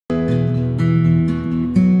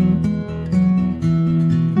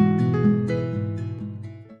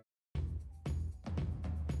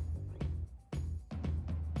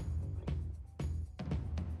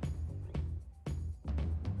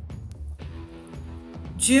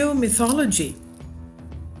Geomythology.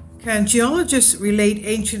 Can geologists relate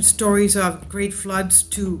ancient stories of great floods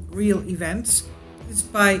to real events? This is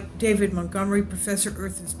by David Montgomery, Professor,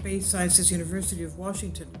 Earth and Space Sciences, University of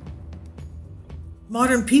Washington.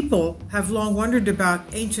 Modern people have long wondered about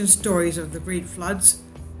ancient stories of the great floods.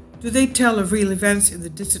 Do they tell of real events in the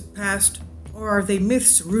distant past, or are they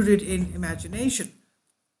myths rooted in imagination?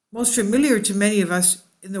 Most familiar to many of us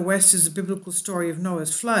in the West is the biblical story of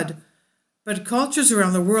Noah's flood, but cultures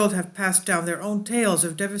around the world have passed down their own tales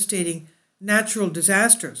of devastating natural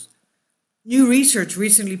disasters. New research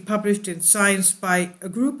recently published in Science by a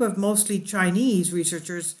group of mostly Chinese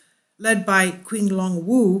researchers led by Qinglong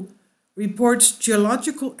Wu reports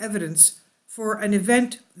geological evidence for an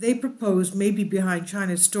event they propose may be behind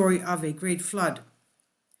China's story of a great flood.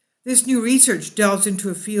 This new research delves into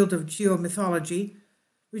a field of geomythology,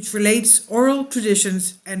 which relates oral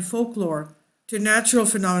traditions and folklore to natural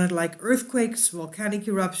phenomena like earthquakes, volcanic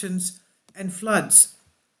eruptions, and floods.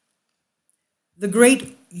 The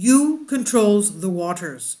great Yu controls the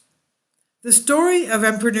waters. The story of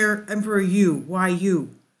Emperor Yu,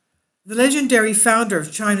 Yu, the legendary founder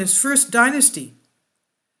of China's first dynasty,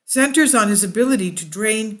 centers on his ability to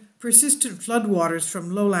drain persistent floodwaters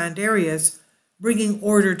from lowland areas, bringing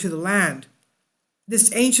order to the land.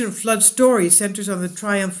 This ancient flood story centers on the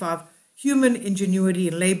triumph of human ingenuity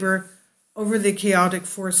and labor over the chaotic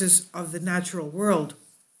forces of the natural world.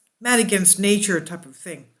 Man against nature type of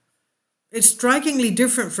thing. It's strikingly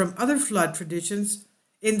different from other flood traditions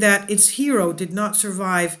in that its hero did not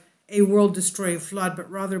survive a world-destroying flood, but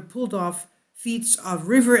rather pulled off feats of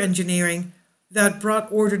river engineering that brought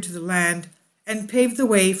order to the land and paved the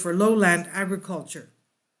way for lowland agriculture.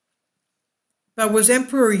 But was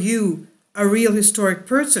Emperor Yu a real historic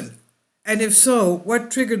person? And if so, what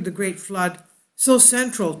triggered the Great Flood so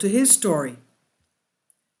central to his story?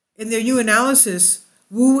 In their new analysis,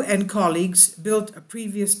 Wu and colleagues built a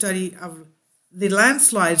previous study of the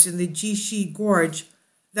landslides in the Jishi Gorge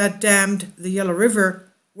that dammed the Yellow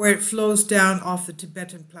River, where it flows down off the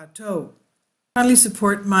Tibetan Plateau. Kindly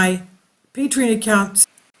support my Patreon account.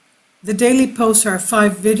 The daily posts are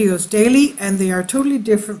 5 videos daily, and they are totally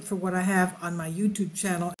different from what I have on my YouTube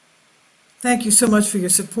channel. Thank you so much for your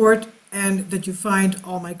support and that you find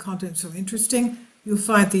all my content so interesting. You'll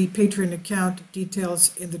find the Patreon account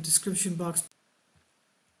details in the description box.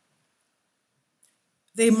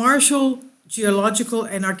 They marshal geological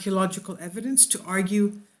and archaeological evidence to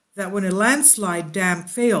argue that when a landslide dam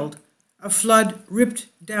failed, a flood ripped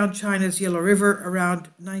down China's Yellow River around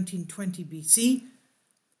 1920 BC.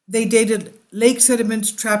 They dated lake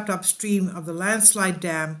sediments trapped upstream of the landslide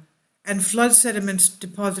dam and flood sediments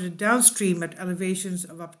deposited downstream at elevations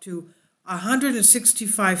of up to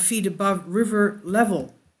 165 feet above river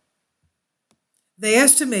level. They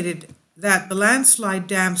estimated that the landslide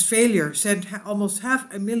dam's failure sent almost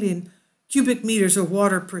 500,000 cubic meters of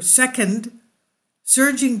water per second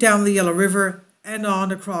surging down the Yellow River and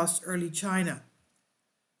on across early China.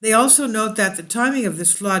 They also note that the timing of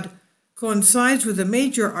this flood coincides with a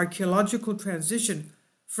major archaeological transition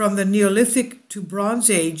from the Neolithic to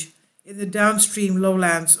Bronze Age in the downstream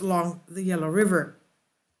lowlands along the Yellow River.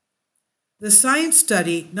 The science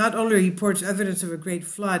study not only reports evidence of a great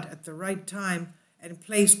flood at the right time and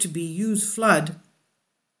place to be Yu's flood,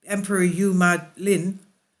 Emperor Yu Ma Lin,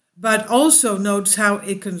 but also notes how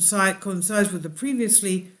it coincides with the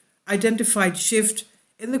previously identified shift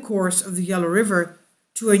in the course of the Yellow River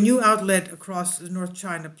to a new outlet across the North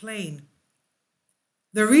China Plain.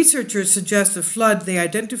 The researchers suggest the flood they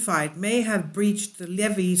identified may have breached the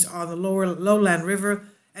levees on the lowland river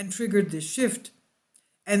and triggered this shift,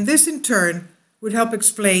 and this in turn would help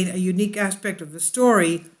explain a unique aspect of the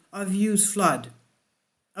story of Yu's flood.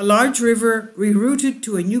 A large river rerouted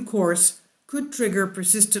to a new course could trigger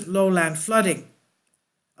persistent lowland flooding.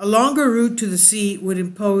 A longer route to the sea would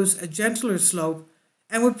impose a gentler slope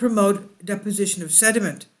and would promote deposition of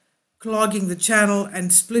sediment, clogging the channel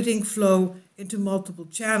and splitting flow into multiple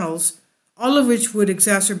channels, all of which would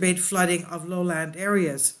exacerbate flooding of lowland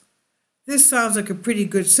areas. This sounds like a pretty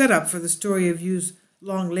good setup for the story of Yu's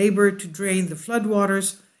long labor to drain the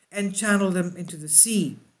floodwaters and channel them into the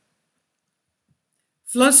sea.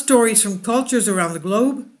 Flood stories from cultures around the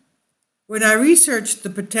globe. When I researched the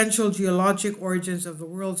potential geologic origins of the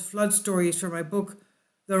world's flood stories for my book,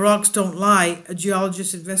 The Rocks Don't Lie, A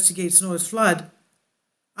Geologist Investigates Noah's Flood,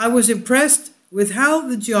 I was impressed with how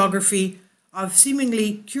the geography of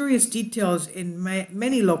seemingly curious details in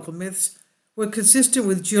many local myths were consistent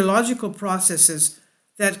with geological processes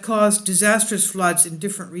that caused disastrous floods in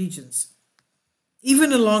different regions.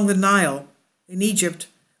 Even along the Nile, in Egypt,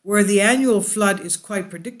 where the annual flood is quite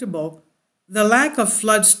predictable, The lack of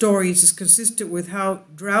flood stories is consistent with how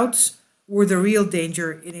droughts were the real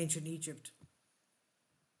danger in ancient Egypt.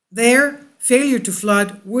 There, failure to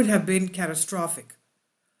flood would have been catastrophic.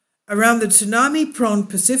 Around the tsunami-prone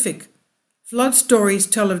Pacific, flood stories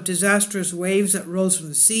tell of disastrous waves that rose from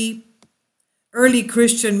the sea. Early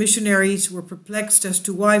Christian missionaries were perplexed as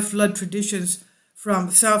to why flood traditions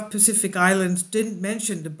from South Pacific islands didn't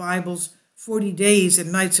mention the Bible's 40 days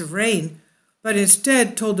and nights of rain, but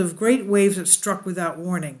instead told of great waves that struck without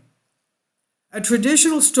warning. A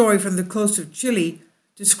traditional story from the coast of Chile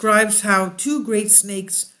describes how two great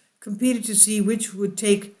snakes competed to see which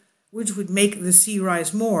would make the sea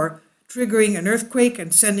rise more, triggering an earthquake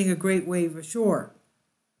and sending a great wave ashore.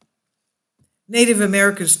 Native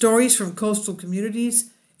American stories from coastal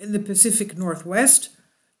communities in the Pacific Northwest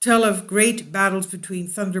tell of great battles between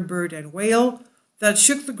thunderbird and whale that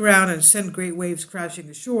shook the ground and sent great waves crashing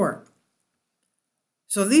ashore.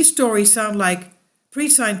 So these stories sound like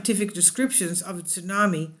pre-scientific descriptions of a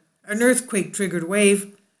tsunami, an earthquake-triggered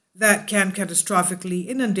wave that can catastrophically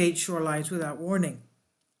inundate shorelines without warning.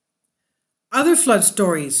 Other flood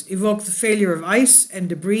stories evoke the failure of ice and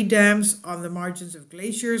debris dams on the margins of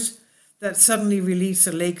glaciers that suddenly release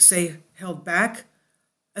a lake, say, held back.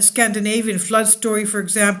 A Scandinavian flood story, for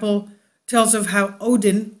example, tells of how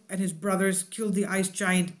Odin and his brothers killed the ice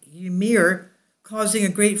giant Ymir, causing a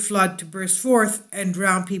great flood to burst forth and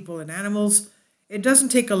drown people and animals. It doesn't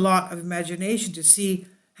take a lot of imagination to see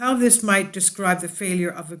how this might describe the failure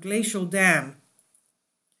of a glacial dam.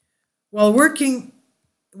 While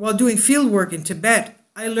doing field work in Tibet,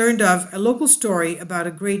 I learned of a local story about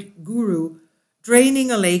a great guru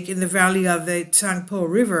draining a lake in the valley of the Tsangpo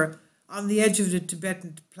River on the edge of the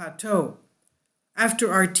Tibetan plateau,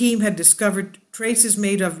 after our team had discovered traces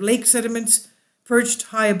made of lake sediments perched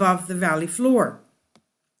high above the valley floor.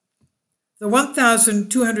 The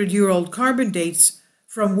 1,200-year-old carbon dates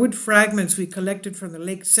from wood fragments we collected from the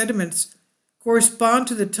lake sediments correspond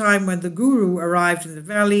to the time when the guru arrived in the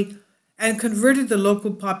valley and converted the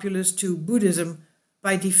local populace to Buddhism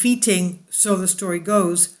by defeating, so the story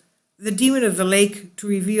goes, the demon of the lake to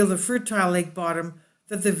reveal the fertile lake bottom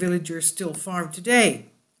that the villagers still farm today.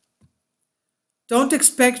 Don't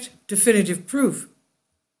expect definitive proof.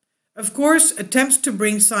 Of course, attempts to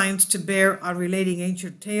bring science to bear on relating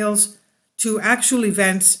ancient tales to actual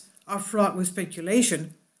events are fraught with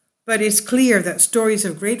speculation, but it's clear that stories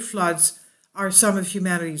of great floods are some of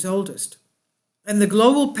humanity's oldest. And the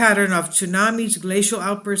global pattern of tsunamis, glacial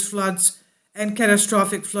outburst floods, and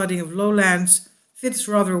catastrophic flooding of lowlands fits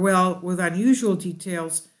rather well with unusual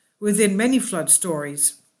details within many flood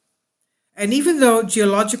stories. And even though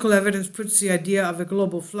geological evidence puts the idea of a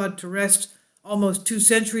global flood to rest almost 2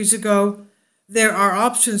 centuries ago, there are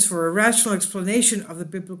options for a rational explanation of the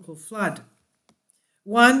biblical flood.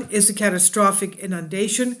 One is the catastrophic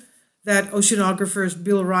inundation that oceanographers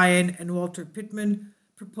Bill Ryan and Walter Pittman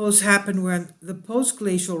propose happened when the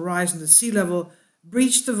post-glacial rise in the sea level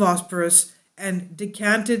breached the Bosporus and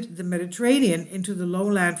decanted the Mediterranean into the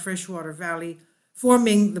lowland freshwater valley,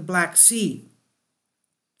 forming the Black Sea.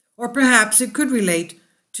 Or perhaps it could relate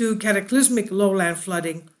to cataclysmic lowland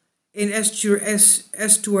flooding in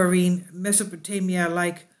estuarine Mesopotamia,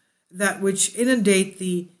 like that which inundate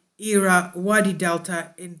the Era Wadi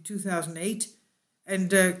Delta in 2008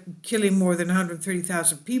 and killing more than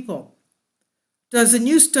 130,000 people. Does the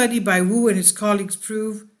new study by Wu and his colleagues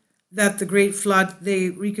prove that the Great Flood they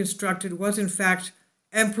reconstructed was in fact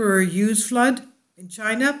Emperor Yu's flood in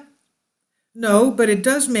China? No, but it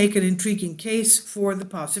does make an intriguing case for the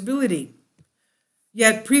possibility.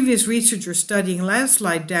 Yet previous researchers studying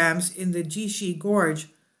landslide dams in the Jishi Gorge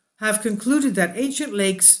have concluded that ancient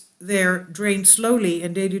lakes there drained slowly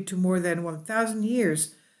and dated to more than 1,000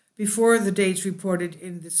 years before the dates reported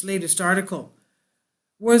in this latest article.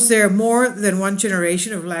 Was there more than one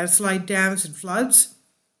generation of landslide dams and floods?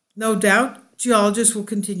 No doubt, geologists will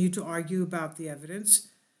continue to argue about the evidence,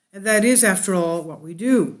 and that is, after all, what we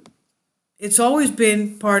do. It's always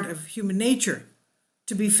been part of human nature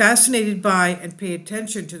to be fascinated by and pay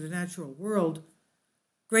attention to the natural world.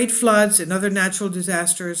 Great floods and other natural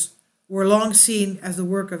disasters were long seen as the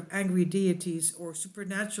work of angry deities or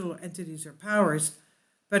supernatural entities or powers,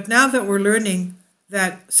 but now that we're learning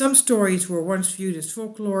that some stories were once viewed as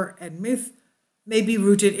folklore and myth may be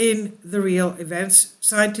rooted in the real events,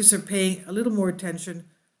 scientists are paying a little more attention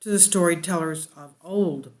to the storytellers of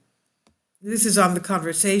old. This is On the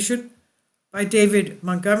Conversation by David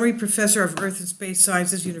Montgomery, Professor of Earth and Space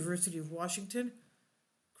Sciences, University of Washington.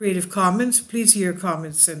 Creative Commons. Please hear your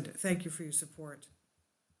comments and thank you for your support.